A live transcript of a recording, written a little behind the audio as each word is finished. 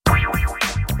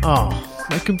Oh,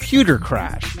 my computer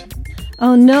crashed.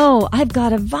 Oh no, I've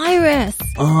got a virus.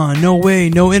 No way,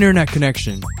 no internet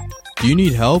connection. Do you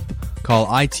need help? Call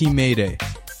IT Mayday.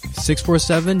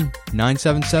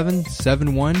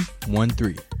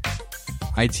 647-977-7113.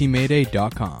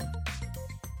 itmayday.com.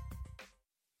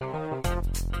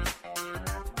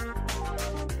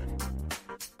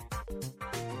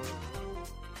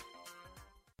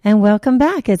 And welcome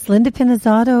back. It's Linda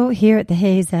Pinizzato here at the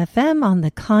Hayes FM on the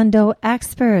Condo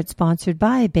Expert, sponsored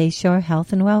by Bayshore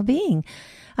Health and Wellbeing.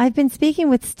 I've been speaking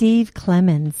with Steve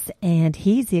Clemens, and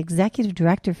he's the Executive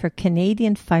Director for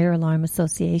Canadian Fire Alarm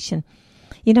Association.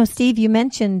 You know, Steve, you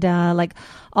mentioned like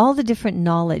all the different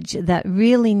knowledge that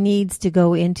really needs to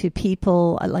go into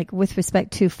people, like with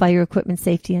respect to fire equipment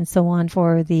safety and so on,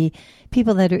 for the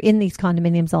people that are in these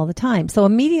condominiums all the time. So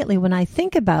immediately when I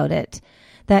think about it,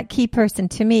 that key person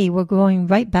to me, we're going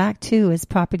right back to is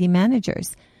property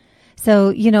managers. So,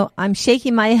 you know, I'm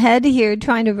shaking my head here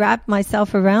trying to wrap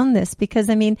myself around this because,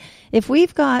 I mean, if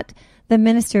we've got the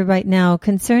minister right now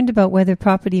concerned about whether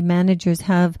property managers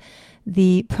have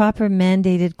the proper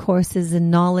mandated courses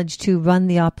and knowledge to run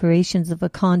the operations of a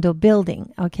condo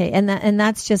building, okay, and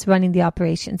that's just running the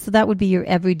operations. So that would be your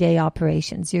everyday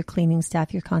operations, your cleaning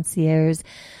staff, your concierge,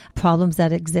 problems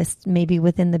that exist maybe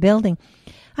within the building.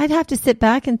 I'd have to sit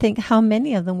back and think how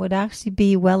many of them would actually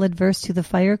be well adverse to the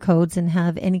fire codes and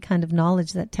have any kind of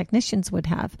knowledge that technicians would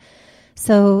have.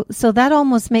 So that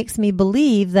almost makes me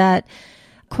believe that,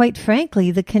 quite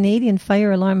frankly, the Canadian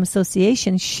Fire Alarm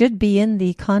Association should be in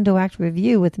the Condo Act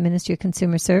review with the Ministry of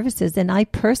Consumer Services. And I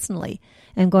personally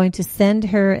am going to send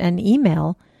her an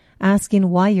email asking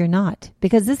why you're not,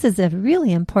 because this is a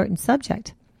really important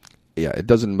subject. Yeah, it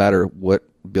doesn't matter what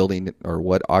building or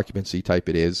what occupancy type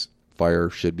it is. Fire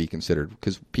should be considered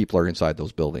because people are inside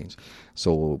those buildings.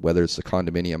 So whether it's the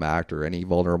Condominium Act or any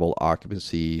vulnerable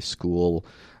occupancy, school,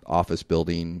 office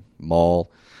building,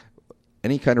 mall,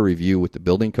 any kind of review with the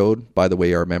building code. By the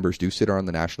way, our members do sit on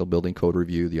the National Building Code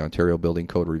Review, the Ontario Building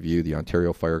Code Review, the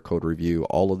Ontario Fire Code Review,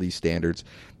 all of these standards.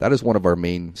 That is one of our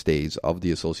mainstays of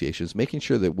the association, is making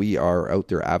sure that we are out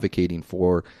there advocating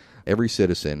for every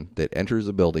citizen that enters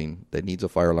a building that needs a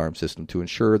fire alarm system to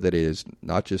ensure that it is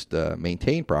not just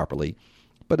maintained properly,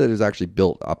 but it is actually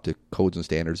built up to codes and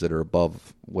standards that are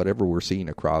above whatever we're seeing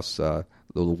across the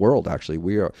world. Actually,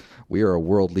 we are a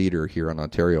world leader here in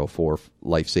Ontario for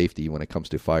life safety when it comes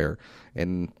to fire,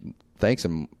 and thanks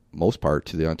in most part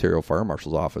to the Ontario Fire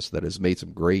Marshal's Office that has made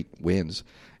some great wins,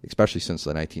 especially since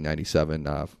the 1997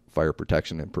 Fire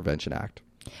Protection and Prevention Act.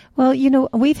 Well, you know,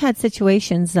 we've had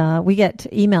situations, we get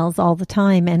emails all the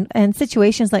time, and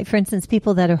situations like, for instance,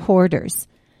 people that are hoarders.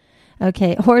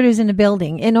 Okay, hoarders in a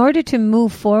building. In order to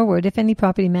move forward, if any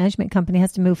property management company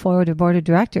has to move forward, or board of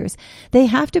directors, they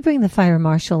have to bring the fire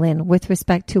marshal in with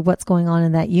respect to what's going on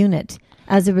in that unit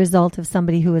as a result of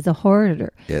somebody who is a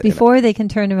hoarder, before they can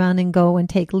turn around and go and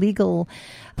take legal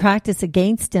practice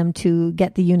against them to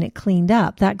get the unit cleaned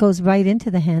up. That goes right into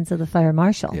the hands of the fire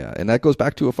marshal. Yeah, and that goes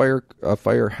back to a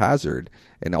fire hazard.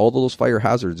 And all those fire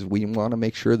hazards, we want to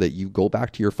make sure that you go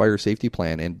back to your fire safety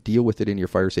plan and deal with it in your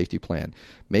fire safety plan.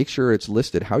 Make sure it's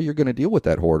listed how you're going to deal with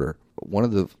that hoarder. One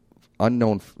of the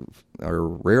unknown or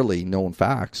rarely known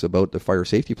facts about the fire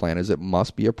safety plan is it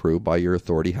must be approved by your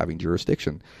authority having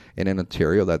jurisdiction. And in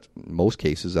Ontario, that most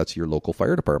cases, that's your local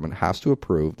fire department has to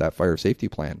approve that fire safety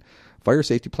plan. Fire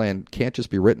safety plan can't just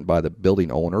be written by the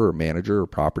building owner or manager or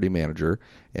property manager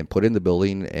and put in the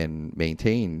building and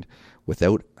maintained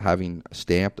without having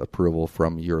stamped approval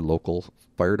from your local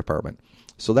fire department.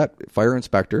 So that fire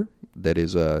inspector that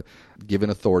is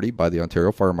given authority by the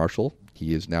Ontario Fire Marshal,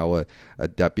 he is now a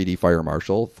deputy fire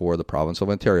marshal for the province of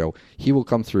Ontario. He will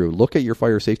come through, look at your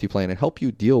fire safety plan, and help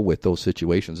you deal with those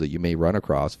situations that you may run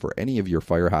across for any of your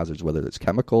fire hazards, whether it's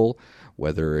chemical,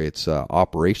 whether it's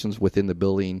operations within the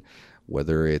building,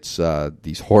 whether it's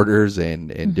these hoarders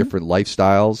and different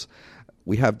lifestyles.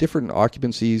 We have different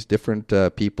occupancies, different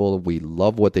people. We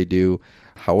love what they do.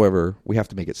 However, we have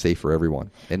to make it safe for everyone.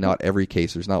 And not every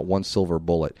case, there's not one silver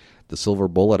bullet. The silver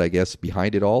bullet, I guess,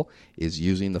 behind it all is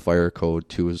using the fire code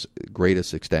to its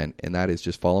greatest extent. And that is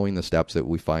just following the steps that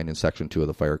we find in Section 2 of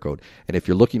the fire code. And if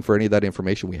you're looking for any of that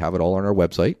information, we have it all on our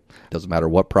website. Doesn't matter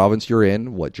what province you're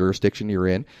in, what jurisdiction you're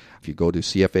in. If you go to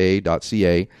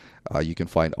cfa.ca, you can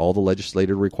find all the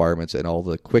legislative requirements and all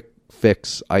the quick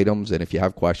fix items. And if you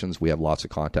have questions, we have lots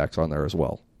of contacts on there as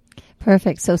well.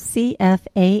 Perfect. So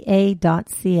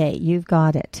cfaa.ca, you've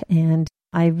got it. And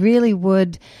I really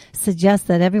would suggest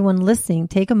that everyone listening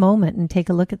take a moment and take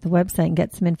a look at the website and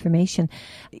get some information.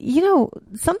 You know,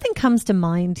 something comes to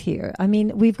mind here. I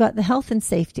mean, we've got the health and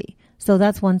safety. So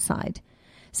that's one side.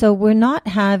 So we're not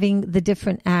having the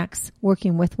different acts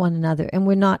working with one another, and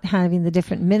we're not having the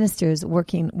different ministers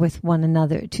working with one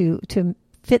another to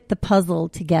fit the puzzle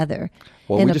together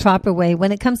in a proper way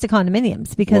when it comes to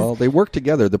condominiums. Because they work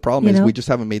together. The problem is we just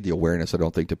haven't made the awareness, I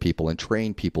don't think, to people and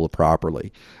train people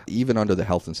properly. Even under the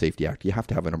Health and Safety Act, you have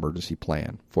to have an emergency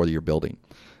plan for your building.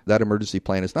 That emergency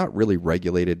plan is not really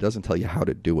regulated. It doesn't tell you how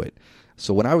to do it.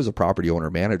 So when I was a property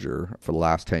owner manager for the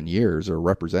last 10 years, or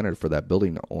representative for that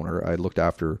building owner, I looked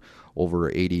after over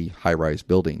 80 high-rise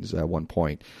buildings at one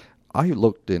point. I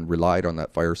looked and relied on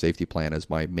that fire safety plan as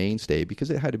my mainstay because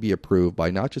it had to be approved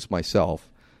by not just myself,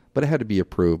 but it had to be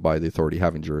approved by the authority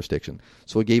having jurisdiction.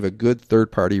 So it gave a good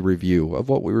third-party review of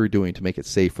what we were doing to make it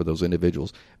safe for those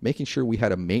individuals, making sure we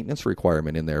had a maintenance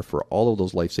requirement in there for all of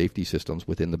those life safety systems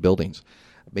within the buildings,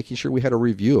 making sure we had a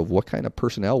review of what kind of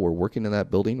personnel were working in that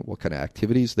building, what kind of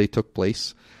activities they took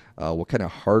place, what kind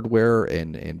of hardware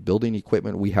and building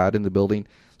equipment we had in the building,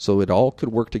 so it all could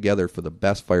work together for the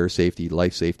best fire safety,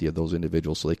 life safety of those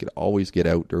individuals, so they could always get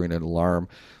out during an alarm,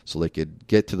 so they could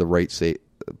get to the right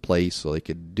place, so they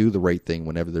could do the right thing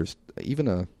whenever there's even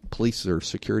a police or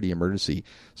security emergency,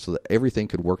 so that everything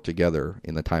could work together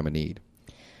in the time of need.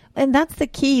 And that's the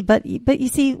key. But you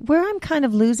see, where I'm kind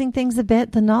of losing things a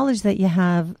bit, the knowledge that you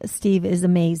have, Steve, is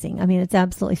amazing. I mean, it's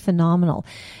absolutely phenomenal.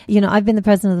 I've been the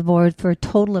president of the board for a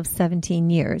total of 17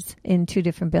 years in 2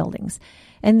 different buildings.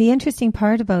 And the interesting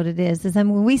part about it is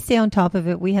when we stay on top of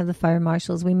it, we have the fire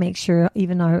marshals, we make sure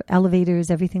even our elevators,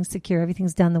 everything's secure,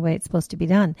 everything's done the way it's supposed to be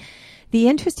done. The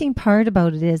interesting part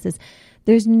about it is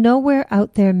there's nowhere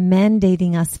out there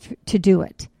mandating us to do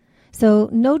it. So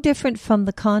no different from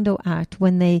the Condo Act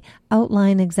when they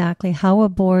outline exactly how a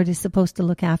board is supposed to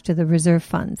look after the reserve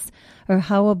funds, or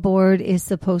how a board is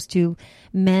supposed to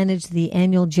manage the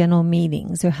annual general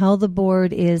meetings, or how the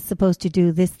board is supposed to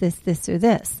do this, or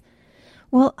this.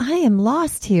 Well, I am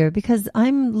lost here because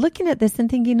I'm looking at this and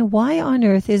thinking, why on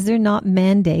earth is there not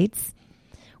mandates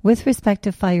with respect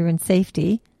to fire and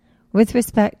safety, with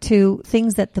respect to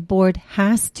things that the board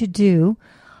has to do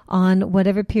on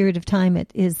whatever period of time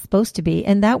it is supposed to be?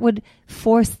 And that would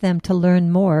force them to learn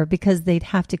more because they'd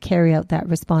have to carry out that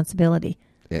responsibility.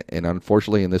 And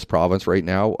unfortunately, in this province right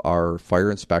now, our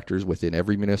fire inspectors within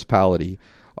every municipality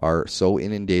are so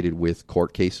inundated with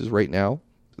court cases right now.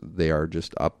 They are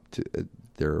just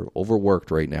they're overworked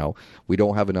right now. We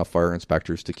don't have enough fire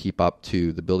inspectors to keep up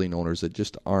to the building owners that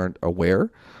just aren't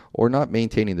aware or not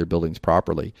maintaining their buildings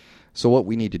properly. So what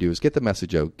we need to do is get the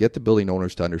message out, get the building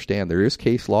owners to understand there is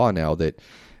case law now that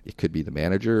it could be the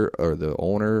manager or the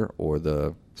owner or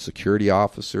the security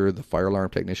officer, the fire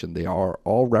alarm technician. They are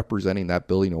all representing that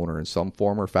building owner in some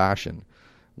form or fashion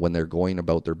when they're going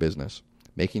about their business,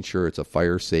 making sure it's a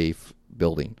fire safe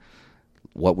building.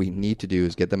 What we need to do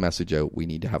is get the message out. We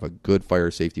need to have a good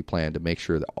fire safety plan to make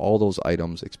sure that all those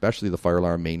items, especially the fire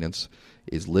alarm maintenance,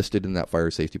 is listed in that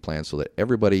fire safety plan so that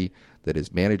everybody that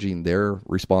is managing their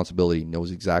responsibility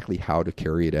knows exactly how to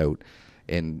carry it out.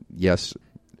 And yes,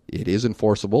 it is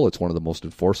enforceable. It's one of the most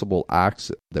enforceable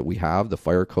acts that we have. The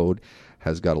fire code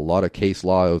has got a lot of case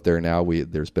law out there now.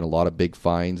 There's been a lot of big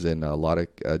fines and a lot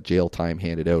of jail time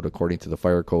handed out according to the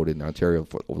fire code in Ontario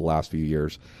over the last few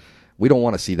years. We don't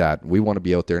want to see that. We want to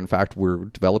be out there. In fact, we're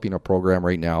developing a program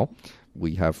right now.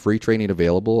 We have free training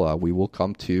available. We will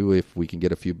come to, if we can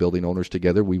get a few building owners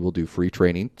together, we will do free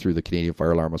training through the Canadian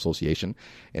Fire Alarm Association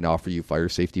and offer you fire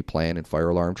safety plan and fire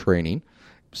alarm training,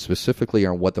 specifically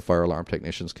on what the fire alarm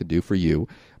technicians can do for you,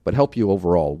 but help you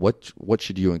overall. What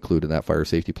should you include in that fire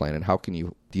safety plan, and how can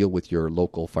you deal with your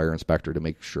local fire inspector to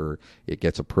make sure it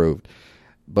gets approved?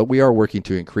 But we are working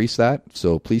to increase that,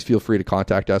 so please feel free to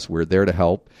contact us. We're there to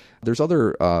help. There's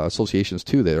other associations,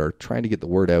 too, that are trying to get the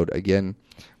word out. Again,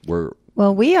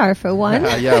 we are for one.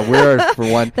 Yeah, we're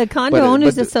for one. The Condo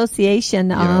Owners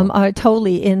Association are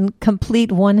totally in complete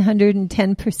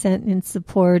 110% in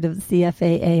support of the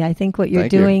CFAA. I think what you're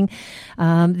doing,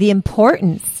 the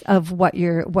importance of what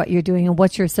you're doing and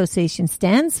what your association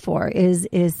stands for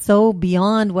is so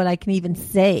beyond what I can even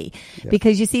say. Yeah.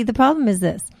 Because you see, the problem is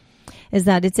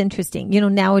that it's interesting.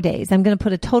 Nowadays, I'm going to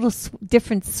put a total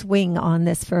different swing on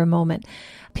this for a moment.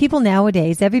 People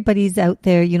nowadays, everybody's out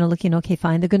there, looking, okay,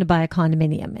 fine, they're going to buy a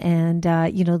condominium. And,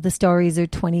 the stories are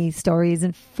 20 stories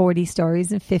and 40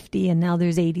 stories and 50. And now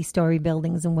there's 80-story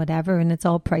buildings and whatever. And it's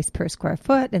all priced per square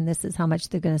foot. And this is how much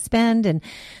they're going to spend. And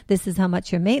this is how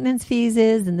much your maintenance fees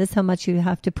is. And this is how much you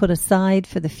have to put aside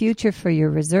for the future for your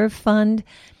reserve fund.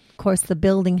 Of course, the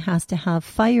building has to have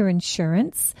fire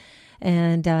insurance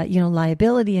and,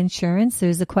 liability insurance.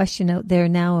 There's a question out there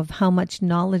now of how much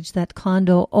knowledge that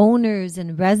condo owners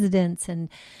and residents and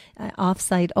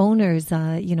offsite owners,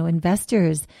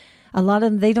 investors A lot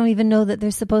of them, they don't even know that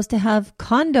they're supposed to have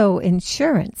condo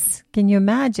insurance. Can you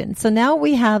imagine? So now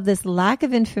we have this lack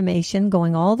of information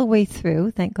going all the way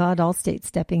through. Thank God Allstate's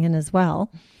stepping in as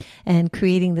well and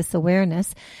creating this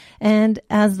awareness. And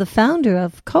as the founder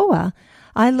of COA,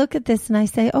 I look at this and I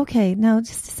say, okay, now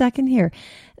just a second here.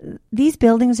 These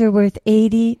buildings are worth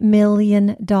 $80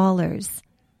 million.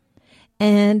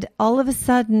 And all of a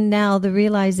sudden now the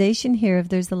realization here of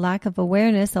there's a lack of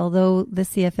awareness, although the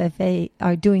CFFA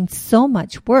are doing so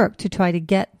much work to try to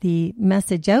get the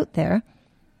message out there.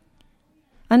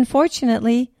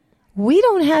 Unfortunately, we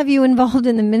don't have you involved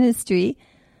in the ministry.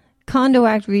 Condo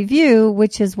Act review,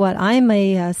 which is what I'm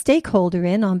a stakeholder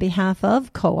in on behalf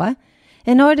of COA,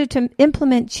 in order to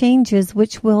implement changes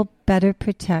which will better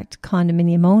protect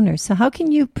condominium owners. So how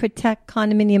can you protect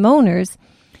condominium owners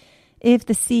if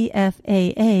the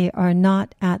CFAA are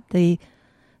not at the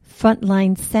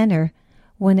frontline center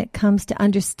when it comes to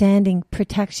understanding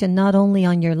protection not only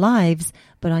on your lives,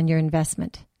 but on your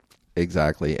investment?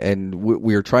 Exactly. And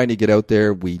we're trying to get out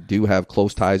there. We do have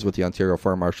close ties with the Ontario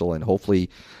Fire Marshal, and hopefully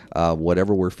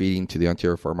whatever we're feeding to the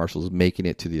Ontario Fire Marshal is making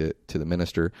it to the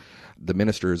minister. The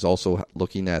minister is also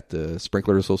looking at the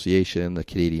Sprinkler Association, the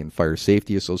Canadian Fire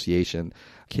Safety Association,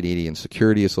 Canadian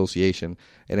Security Association.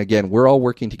 And again, we're all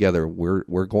working together.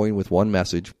 We're going with one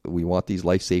message. We want these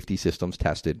life safety systems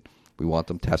tested. We want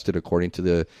them tested according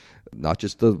to not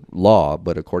just the law,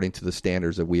 but according to the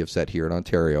standards that we have set here in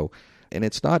Ontario. And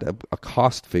it's not a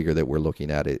cost figure that we're looking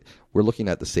at it. We're looking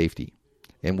at the safety.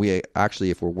 And we actually,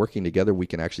 if we're working together, we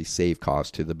can actually save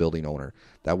costs to the building owner.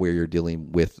 That way you're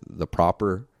dealing with the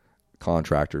proper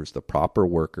contractors, the proper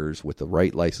workers with the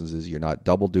right licenses. You're not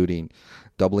doubling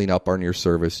up on your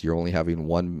service. You're only having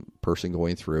one person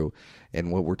going through.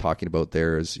 And what we're talking about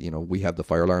there is, we have the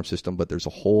fire alarm system, but there's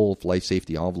a whole life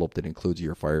safety envelope that includes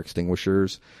your fire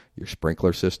extinguishers, your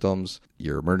sprinkler systems,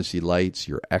 your emergency lights,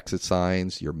 your exit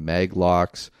signs, your mag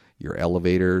locks, your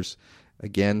elevators.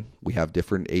 Again, we have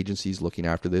different agencies looking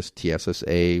after this.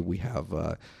 TSSA, we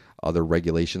have other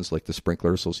regulations like the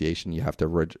Sprinkler Association. You have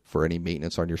to for any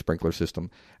maintenance on your sprinkler system.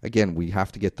 Again, we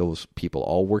have to get those people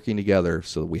all working together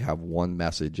so that we have one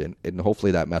message, and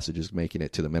hopefully that message is making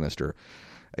it to the minister.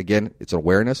 Again, it's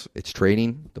awareness, it's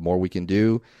training. The more we can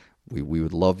do, we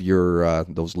would love your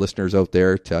those listeners out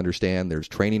there to understand there's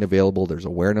training available, there's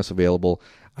awareness available.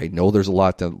 I know there's a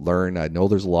lot to learn. I know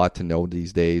there's a lot to know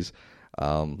these days.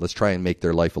 Let's try and make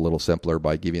their life a little simpler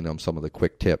by giving them some of the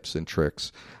quick tips and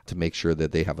tricks to make sure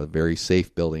that they have a very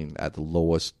safe building at the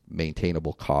lowest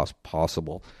maintainable cost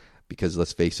possible. Because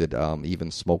let's face it,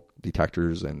 even smoke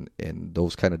detectors and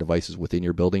those kind of devices within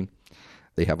your building,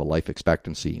 they have a life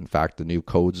expectancy. In fact, the new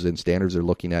codes and standards they're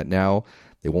looking at now,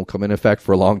 they won't come in effect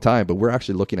for a long time, but we're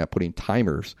actually looking at putting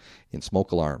timers in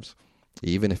smoke alarms.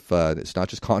 Even if it's not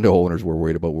just condo owners we're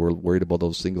worried about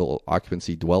those single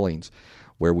occupancy dwellings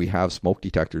where we have smoke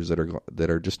detectors that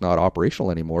are just not operational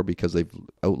anymore because they've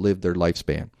outlived their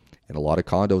lifespan. And a lot of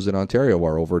condos in Ontario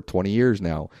are over 20 years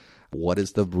now. What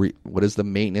is the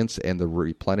maintenance and the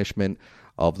replenishment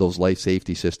of those life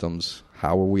safety systems?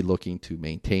 How are we looking to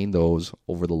maintain those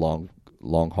over the long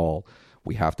haul?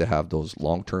 We have to have those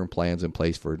long-term plans in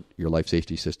place for your life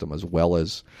safety system as well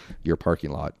as your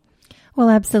parking lot. Well,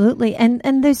 absolutely.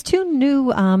 And there's two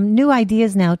new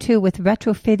ideas now, too, with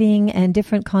retrofitting, and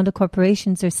different condo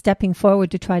corporations are stepping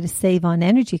forward to try to save on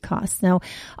energy costs. Now,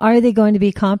 are they going to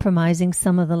be compromising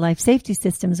some of the life safety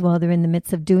systems while they're in the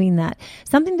midst of doing that?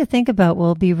 Something to think about.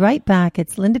 We'll be right back.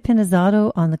 It's Linda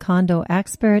Pinizzato on the Condo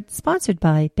Expert, sponsored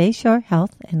by Bayshore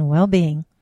Health and Wellbeing.